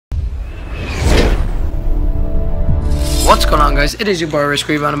What's going on, guys? It is your boy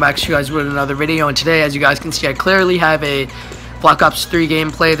Riskrevo, and I'm back to you guys with another video. And today, as you guys can see, I clearly have a Black Ops 3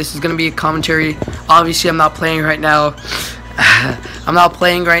 gameplay. This is going to be a commentary. Obviously, I'm not playing right now.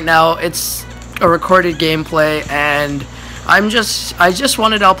 It's a recorded gameplay, and I just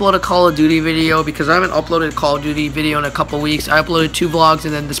wanted to upload a Call of Duty video because I haven't uploaded a Call of Duty video in a couple weeks. I uploaded 2 vlogs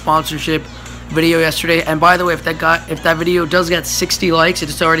and then the sponsorship video yesterday. And by the way, if that video does get 60 likes,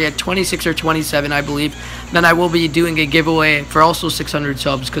 it's already at 26 or 27, I believe, then I will be doing a giveaway for also 600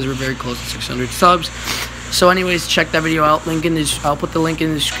 subs because we're very close to 600 subs. So anyways, check that video out. I'll put the link in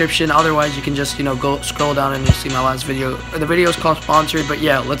the description. Otherwise, you can just, go scroll down and you'll see my last video. The video is called Sponsored, but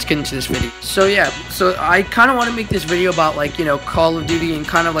yeah, let's get into this video. So yeah, so I kind of want to make this video about Call of Duty and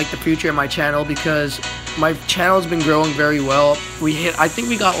kind of like the future of my channel, because my channel's been growing very well. I think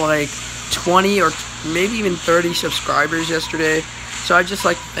we got like 20 or maybe even 30 subscribers yesterday. So I'd just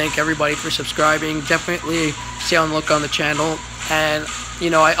like to thank everybody for subscribing. Definitely stay on the look on the channel. And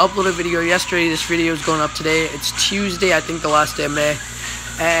I uploaded a video yesterday. This video is going up today. It's Tuesday, I think, the last day of May.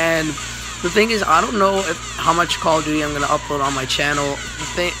 And the thing is, I don't know how much Call of Duty I'm going to upload on my channel.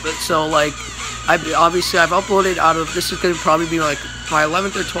 I've uploaded this is going to probably be like my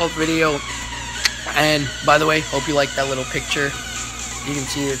 11th or 12th video. And by the way, hope you like that little picture. You can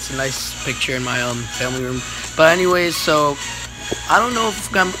see it's a nice picture in my family room. But anyways, so I don't know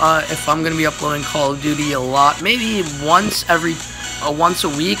if I'm gonna be uploading Call of Duty a lot. Maybe once a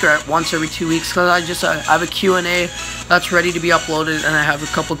week or once every 2 weeks, because I have a Q&A that's ready to be uploaded, and I have a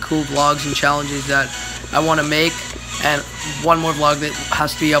couple cool vlogs and challenges that I want to make, and one more vlog that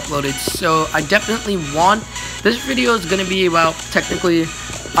has to be uploaded. So I definitely want this video is gonna be about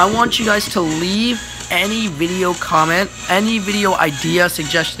I want you guys to leave any video comment, any video idea,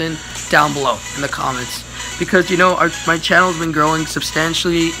 suggestion down below in the comments, because my channel's been growing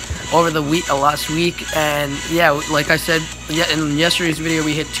substantially over the last week. And yeah, like I said, in yesterday's video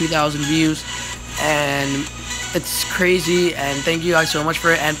we hit 2,000 views, and it's crazy. And thank you guys so much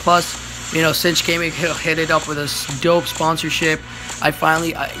for it. And plus, Cinch Gaming hit it up with a dope sponsorship. I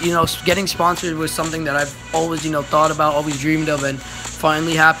finally, getting sponsored was something that I've always, thought about, always dreamed of, and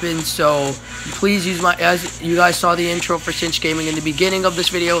finally happened. So please use as you guys saw the intro for Cinch Gaming in the beginning of this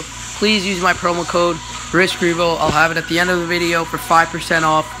video, please use my promo code Riskrevo. I'll have it at the end of the video for 5%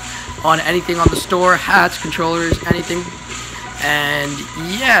 off on anything on the store, hats, controllers, anything. And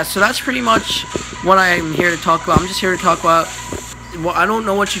yeah, so that's pretty much what I'm here to talk about. I'm just here to talk about, well, I don't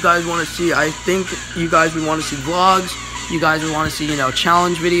know what you guys want to see. I think you guys would want to see vlogs. You guys would want to see,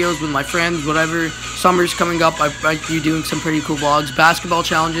 challenge videos with my friends, whatever. Summer's coming up. I might be doing some pretty cool vlogs. Basketball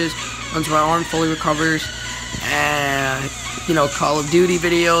challenges once my arm fully recovers. And, Call of Duty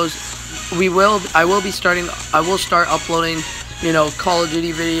videos. I will start uploading, Call of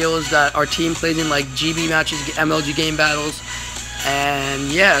Duty videos that our team plays in, like GB matches, MLG game battles.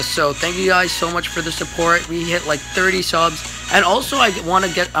 And yeah, so thank you guys so much for the support. We hit like 30 subs. And also I want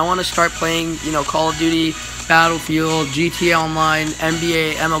to start playing, Call of Duty, Battlefield, GTA Online,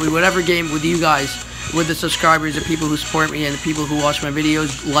 NBA, MLB, whatever game with you guys, with the subscribers, the people who support me, and the people who watch my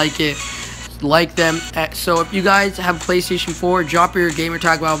videos, like them. So if you guys have PlayStation 4, drop your gamer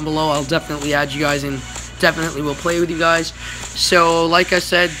tag down below. I'll definitely add you guys and definitely will play with you guys. So like I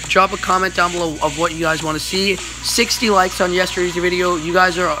said, drop a comment down below of what you guys want to see. 60 likes on yesterday's video. You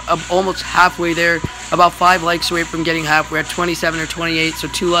guys are almost halfway there, about 5 likes away from getting half. We're at 27 or 28, so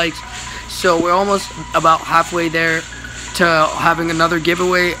 2 likes. So we're almost about halfway there to having another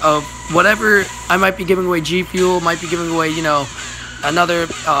giveaway of whatever. I might be giving away G Fuel, might be giving away, another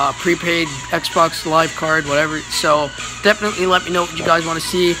prepaid Xbox Live card, whatever. So definitely let me know what you guys want to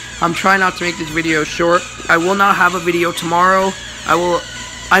see. I'm trying not to make this video short. I will not have a video tomorrow.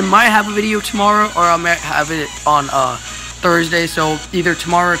 I might have a video tomorrow, or I might have it on Thursday. So either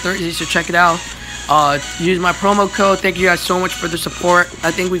tomorrow or Thursday, so check it out. Use my promo code. Thank you guys so much for the support.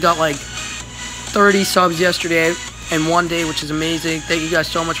 I think we got like 30 subs yesterday in one day, which is amazing. Thank you guys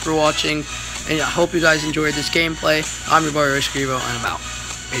so much for watching, and I hope you guys enjoyed this gameplay. I'm your boy Riskrevo, and I'm out.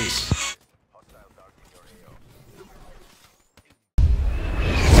 Peace.